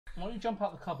Why don't you jump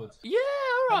out the cupboard? Yeah,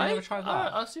 all right. Have you ever tried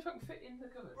that? I'll see if I can fit in the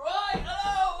cupboard. Right,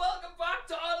 hello, welcome back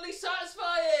to Oddly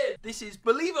Satisfying. This is,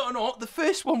 believe it or not, the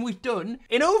first one we've done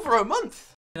in over a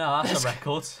month. No, that's a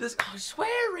record. I'm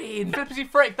swearing. Flippity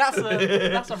frick, that's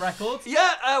a record.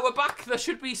 Yeah, we're back. There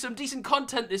should be some decent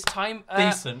content this time.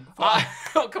 Decent.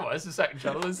 Oh, come on, it's the second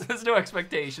channel. There's no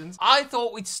expectations. I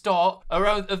thought we'd start a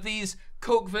round of these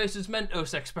Coke versus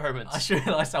Mentos experiments. I just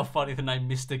realised how funny the name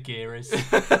Mr. Gear is.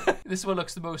 This one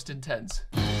looks the most intense.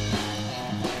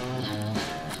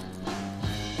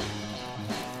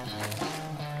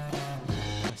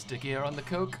 Mr. Gear on the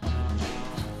Coke.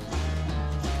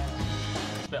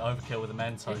 Bit overkill with the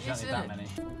Mentos, you don't need that many.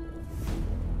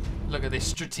 Look at this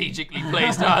strategically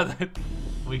placed out.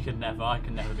 I can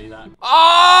never be that.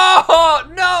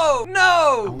 Oh no,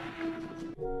 no!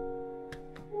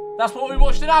 That's what we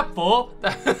watched an ad for.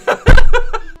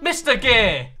 Mr.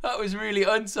 Gear. That was really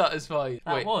unsatisfying.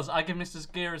 That was. I give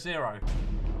Mr. Gear a 0.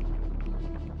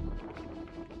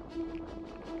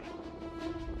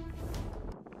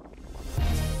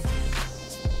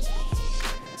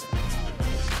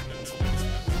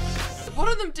 One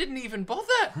of them didn't even bother.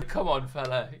 Come on,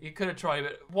 fella. You could have tried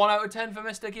it. 1 out of 10 for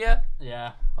Mr. Gear?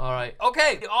 Yeah. All right.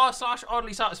 Okay,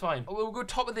 r/oddly satisfying. We'll go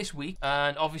top of this week.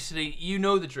 And obviously, you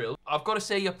know the drill. I've got to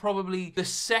say, you're probably the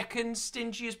second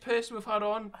stingiest person we've had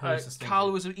on.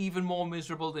 Cal was even more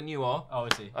miserable than you are. Oh,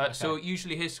 is he? Okay. So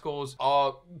usually his scores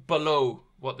are below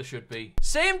what they should be.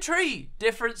 Same tree,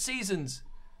 different seasons.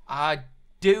 I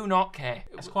do not care.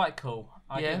 It's quite cool.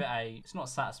 I give it a... It's not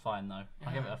satisfying, though.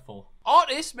 I give it a 4.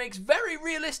 Artist makes very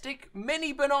realistic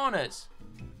mini bananas.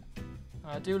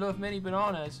 I do love mini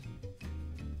bananas.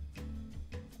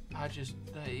 This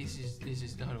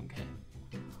is, I don't care.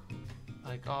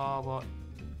 Like, oh, what?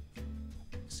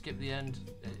 Skip the end.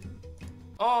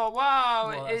 Oh,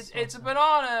 wow, well, it's a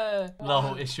banana.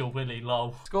 Lol, it's your willy,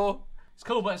 lol. Score. It's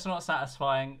cool, but it's not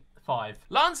satisfying. 5.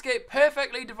 Landscape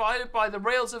perfectly divided by the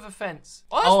rails of a fence.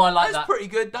 Oh, I like that. That's pretty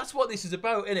good. That's what this is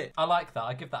about, isn't it? I like that.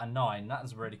 I give that a 9. That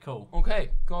is really cool. Okay,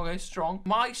 strong.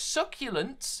 My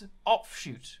succulent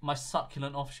offshoot. My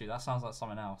succulent offshoot. That sounds like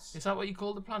something else. Is that what you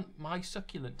call the plant? My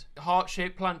succulent.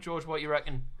 Heart-shaped plant, George, what you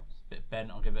reckon? Bit bent.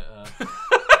 I'll give it a...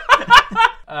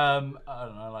 I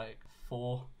don't know, like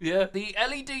 4. Yeah. The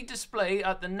LED display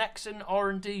at the Nexon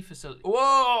R&D facility.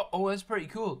 Whoa! Oh, that's pretty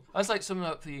cool. That's like something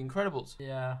like The Incredibles.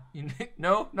 Yeah.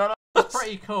 No. It's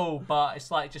pretty cool, but it's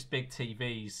like just big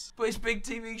TVs. But it's big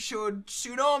TV showed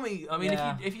tsunami. I mean,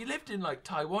 Yeah. if you lived in like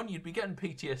Taiwan, you'd be getting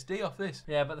PTSD off this.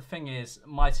 Yeah, but the thing is,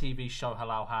 my TVs show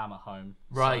Halal Ham at home.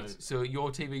 Right. So your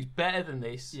TV's better than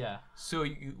this. Yeah. So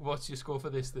what's your score for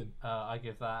this then? I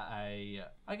give that a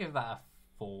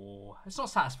 4. It's not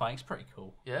satisfying. It's pretty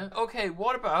cool. Yeah. Okay.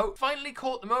 What about finally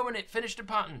caught the moment it finished a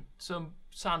pattern? Some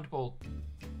sandball.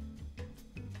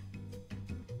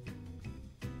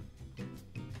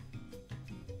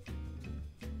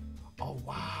 Oh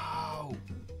wow!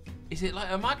 Is it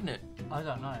like a magnet? I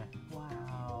don't know.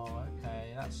 Wow.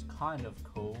 Okay, that's kind of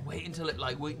cool. Wait until it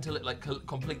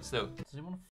completes though. Does he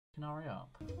want to fucking hurry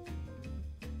up?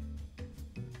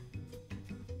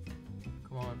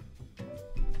 Come on.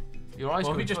 Your eyes.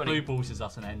 Well, Well, if he just funny. blue balls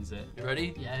us and ends it. You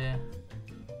ready? Yeah.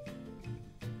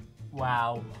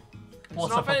 Wow.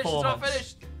 What's It's not finished. It's not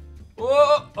finished.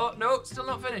 Whoa! Oh no, still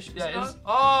not finished. Yeah, it is.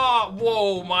 Oh,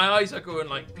 whoa! My eyes are going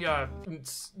like yeah.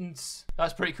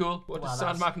 That's pretty cool. What does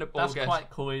sand magnet ball That's get?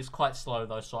 quite cool. It's quite slow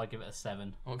though, so I give it a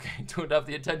 7. Okay, don't have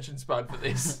the attention span for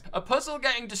this. A puzzle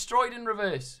getting destroyed in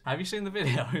reverse. Have you seen the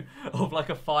video of like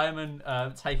a fireman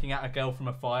taking out a girl from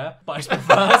a fire, but it's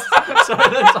reversed, so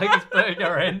it looks like he's putting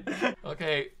her in?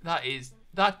 Okay,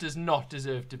 that does not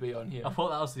deserve to be on here. I thought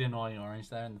that was the annoying orange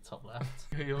there in the top left.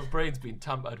 Your brain's been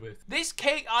tampered with. This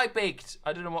cake I baked,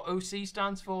 I don't know what OC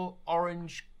stands for,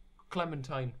 orange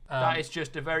clementine. That is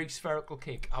just a very spherical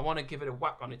cake. I want to give it a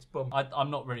whack on its bum.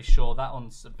 I'm not really sure. That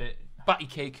one's a bit... Batty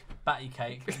cake. Batty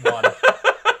cake. 1.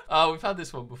 We've had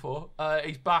this one before.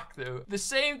 He's back though. The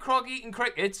same crog eating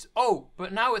crickets,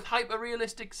 but now with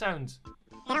hyper-realistic sounds.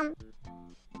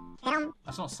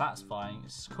 That's not satisfying.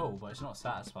 It's cool, but it's not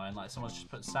satisfying. Like someone's just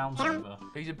put sounds over.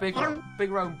 He's a big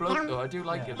round bloke though. I do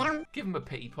like him. Give him a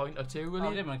pity point or 2, will I'll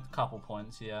you? give him a couple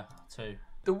points, yeah. 2.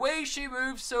 The way she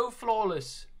moves so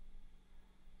flawless.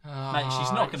 Mate,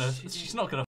 she's not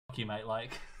gonna fuck you, mate,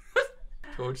 like.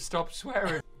 George, stop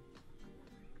swearing.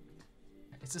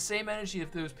 It's the same energy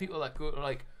of those people that go to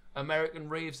like American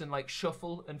raves and like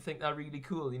shuffle and think they're really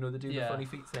cool. You know, they do the funny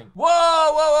feet thing. Whoa,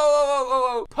 whoa, whoa, whoa, whoa,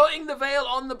 whoa, whoa. Putting the veil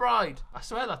on the bride. I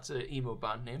swear that's an emo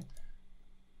band name.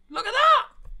 Look at that.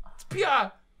 It's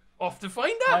pure. off to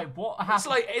find out. Wait, what happened? It's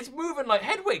like, it's moving like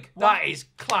Hedwig. That is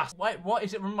class. Wait, what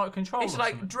is it? Remote control? It's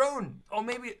like drone, or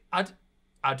maybe I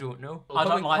don't know. I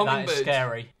don't like that. It's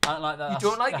scary. I don't like that. You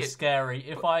don't like that's it? Scary.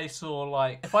 If I saw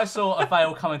a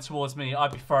veil coming towards me,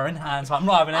 I'd be throwing hands. I'm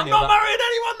not having any I'm of not that. marrying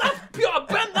anyone. That's pure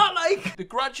bent. That like the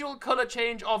gradual color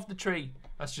change of the tree.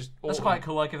 That's just awesome. That's quite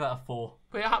cool. I give that a 4.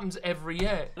 But it happens every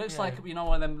year. It looks like, you know,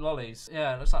 one of them lollies.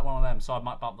 Yeah, it looks like one of them, so I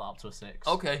might bump that up to a 6.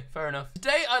 Okay, fair enough.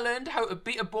 Today I learned how to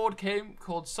beat a board game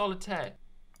called Solitaire.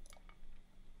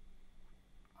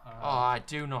 Oh, I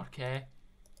do not care.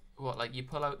 What, like you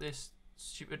pull out this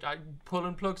stupid...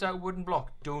 pulling plugs out a wooden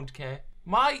block. Don't care.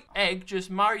 My egg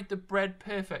just married the bread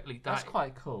perfectly. That's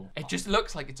quite cool. It just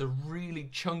looks like it's a really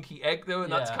chunky egg though,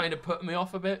 and that's Yeah. kind of putting me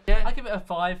off a bit. Yeah. I give it a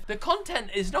 5. The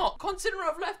content is not. Considering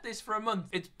I've left this for a month,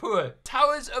 it's poor.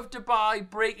 Towers of Dubai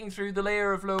breaking through the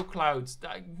layer of low clouds.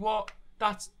 What?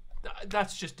 That's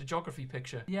just a geography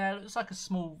picture. Yeah, it looks like a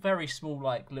small, very small,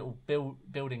 like little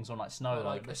buildings on like snow.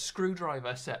 Like a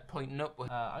screwdriver set pointing upward.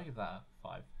 I give that a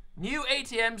 5. New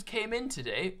ATMs came in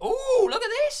today. Oh, look at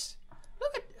this.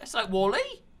 Look at it's like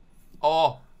Wall-E.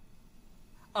 Oh,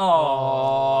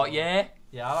 yeah.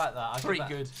 Yeah, I like that. Pretty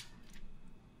good.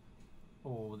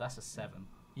 Oh, that's a 7.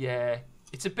 Yeah.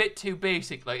 It's a bit too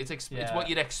basic. Like it's what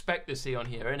you'd expect to see on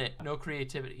here, isn't it? No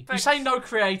creativity. You say no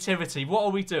creativity. What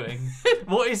are we doing?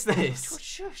 What is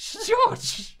this?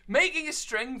 George. Making a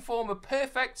string form a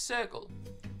perfect circle.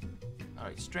 All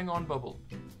right, string on bubble.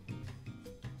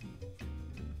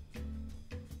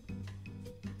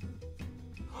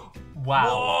 Wow.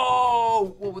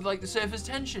 Whoa! What with like the surface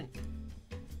tension?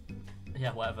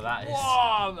 Yeah, whatever that is.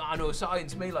 Whoa! I know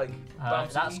science, me like.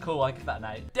 That's cool. I give that an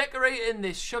 8. Decorating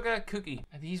this sugar cookie.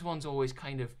 These ones always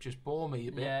kind of just bore me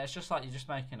a bit. Yeah, it's just like you're just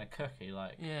making a cookie.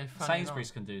 Like Sainsbury's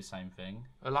can do the same thing.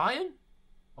 A lion?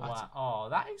 Wow. Oh,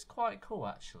 that is quite cool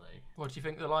actually. What do you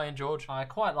think of the lion, George? I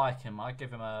quite like him. I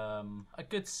give him a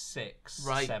good 6,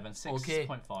 right. 7,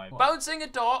 6.5. Bouncing a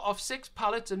dart off 6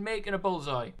 pallets and making a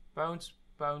bullseye. Bounce,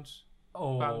 bounce.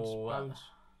 Oh.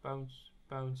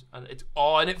 Bounce,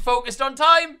 and it focused on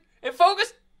time. It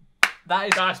focused.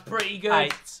 That's pretty good.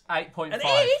 8.5.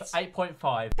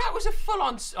 8.5. That was a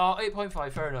full-on.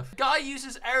 8.5. Fair enough. Guy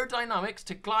uses aerodynamics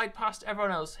to glide past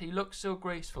everyone else. He looks so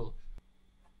graceful.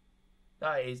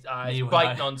 That is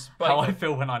bike nonce. How I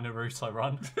feel when I Naruto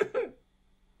run.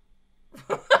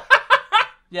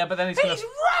 Yeah, but then he's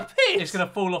rapid. He's gonna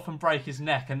fall off and break his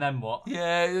neck, and then what?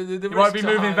 Yeah, he won't be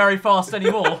moving very fast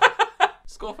anymore.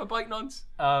 Score for bike nonce.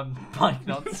 Bike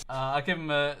nonce. I give him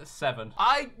a 7.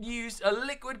 I used a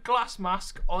liquid glass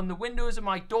mask on the windows of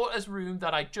my daughter's room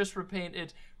that I just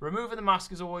repainted. Removing the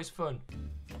mask is always fun.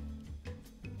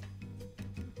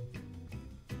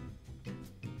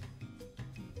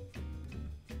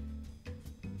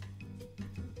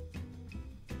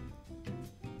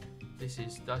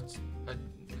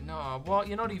 No, what?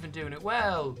 You're not even doing it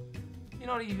well. You're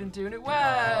not even doing it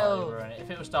well. If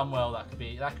it was done well,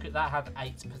 that had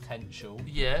 8 potential.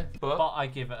 Yeah, but I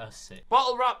give it a 6.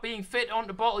 Bottle wrap being fit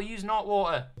onto bottle using hot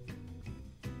water.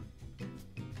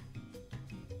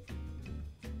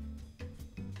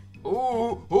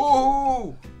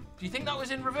 Ooh. Do you think that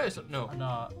was in reverse? No.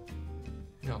 No.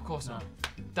 No, of course not.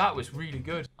 That was really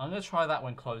good. I'm gonna try that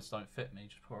when clothes don't fit me.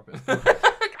 Just pour a bit.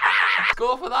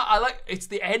 Score for that. It's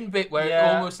the end bit where it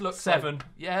almost looks 7. Like,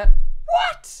 yeah.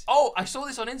 What? Oh, I saw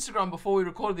this on Instagram before we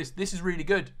recorded this. This is really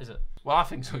good. Is it? Well, I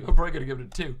think so. You're probably gonna give it a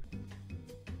 2.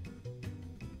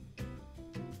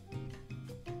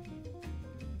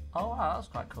 Oh wow, that's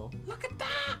quite cool. Look at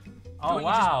that. Oh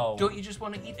wow. Don't you just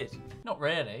want to eat it? Not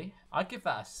really. I'd give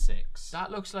that a 6.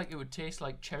 That looks like it would taste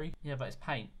like cherry. Yeah, but it's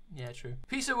paint. Yeah, true.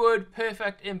 Piece of wood,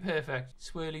 perfect, imperfect.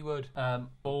 Swirly wood.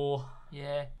 4.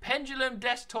 Yeah. Pendulum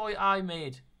desk toy I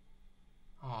made.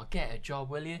 Oh, get a job,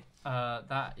 will you?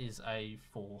 That is a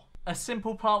 4. A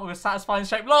simple plant with a satisfying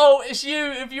shape. Lol, it's you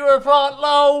if you were a plant,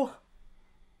 lol.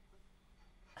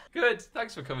 Good.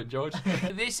 Thanks for coming, George.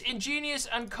 This ingenious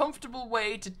and comfortable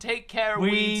way to take care of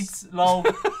weeds. Lol.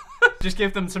 Just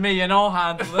give them to me and I'll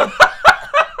handle them.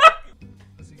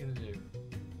 What's he gonna do?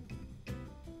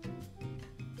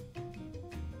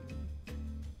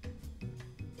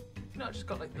 No, I just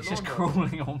got like the It's just lawnmower.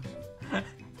 crawling on.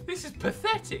 This is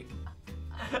pathetic.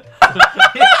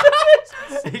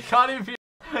 He can't even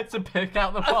to pick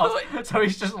out the parts, so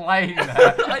he's just laying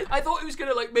there. I thought he was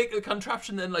gonna like make a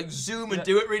contraption, then like zoom and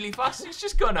do it really fast. He's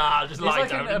just gone, just lie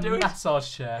down and do it. Massage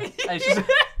chair.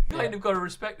 Kind of got to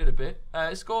respect it a bit.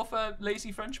 Score for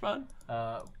lazy Frenchman?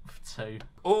 2.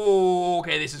 Oh,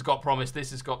 okay. This has got promise.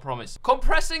 This has got promise.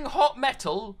 Compressing hot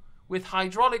metal with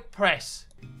hydraulic press.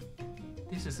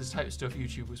 This is the type of stuff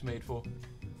YouTube was made for.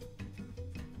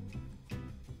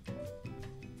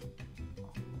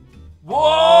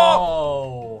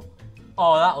 Whoa!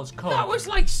 Oh, that was cool. That was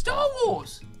like Star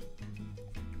Wars.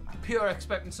 Pure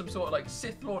expecting some sort of like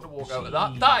Sith Lord to walk out of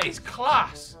that. That is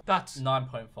class. That's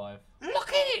 9.5. Look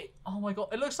at it. Oh my god,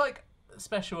 it looks like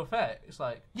special effect. It's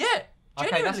like Yeah. okay,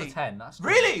 Genuinely. that's a 10. That's cool.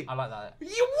 Really? I like that.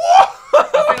 You what?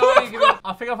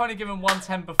 I think I've only given 1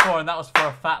 10 before, and that was for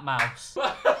a fat mouse.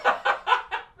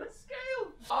 The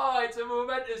scale. Oh, it's a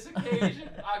momentous occasion.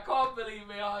 I can't believe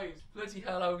my eyes. Bloody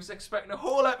hell, I was expecting a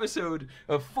whole episode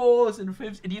of 4s and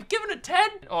 5s, and you've given a 10.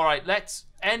 All right, let's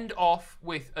end off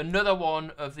with another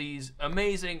one of these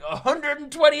amazing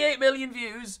 128 million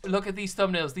views. Look at these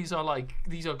thumbnails. These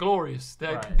are glorious.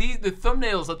 Right. The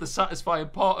thumbnails are the satisfying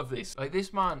part of this. Like,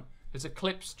 this man has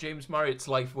eclipsed James Marriott's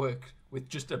life work with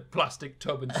just a plastic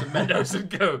tub and some Mentos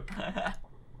and Coke.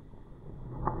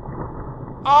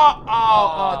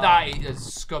 Oh, that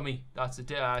is scummy. That's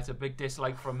a big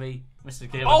dislike from me.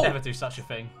 Mr. Gear would never do such a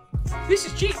thing. This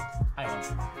is cheap. Hang on.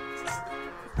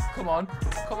 Come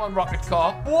on, rocket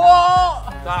car.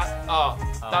 What?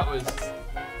 That was.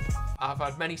 I've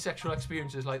had many sexual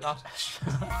experiences like that.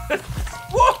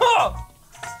 Whoa!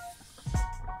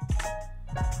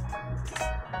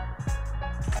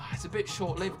 It's a bit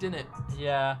short-lived, isn't it?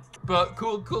 Yeah. But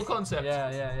cool concept.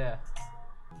 Yeah.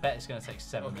 Bet it's going to take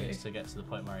 7 minutes to get to the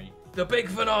point where he... The big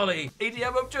finale.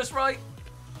 EDM up just right.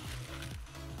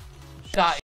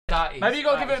 That is. Maybe you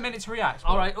got to give it a minute to react.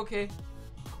 All right, okay.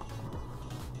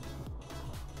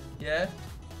 Yeah.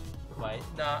 Wait.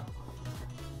 Nah.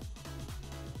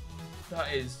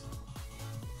 That is.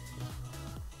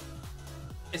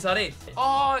 Is that it?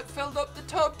 Oh, it filled up the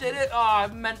tub, did it? Oh,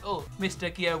 mental.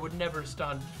 Mr. Gear would never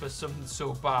stand for something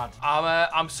so bad.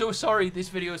 I'm so sorry this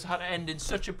video has had to end in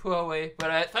such a poor way.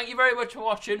 But thank you very much for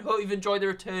watching. Hope you've enjoyed the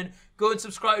return. Go and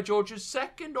subscribe to George's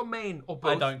second or main or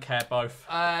both. I don't care, both.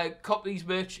 Cop these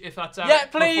merch if that's out. Yeah,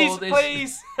 please.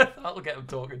 That'll get them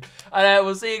talking. And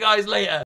we'll see you guys later.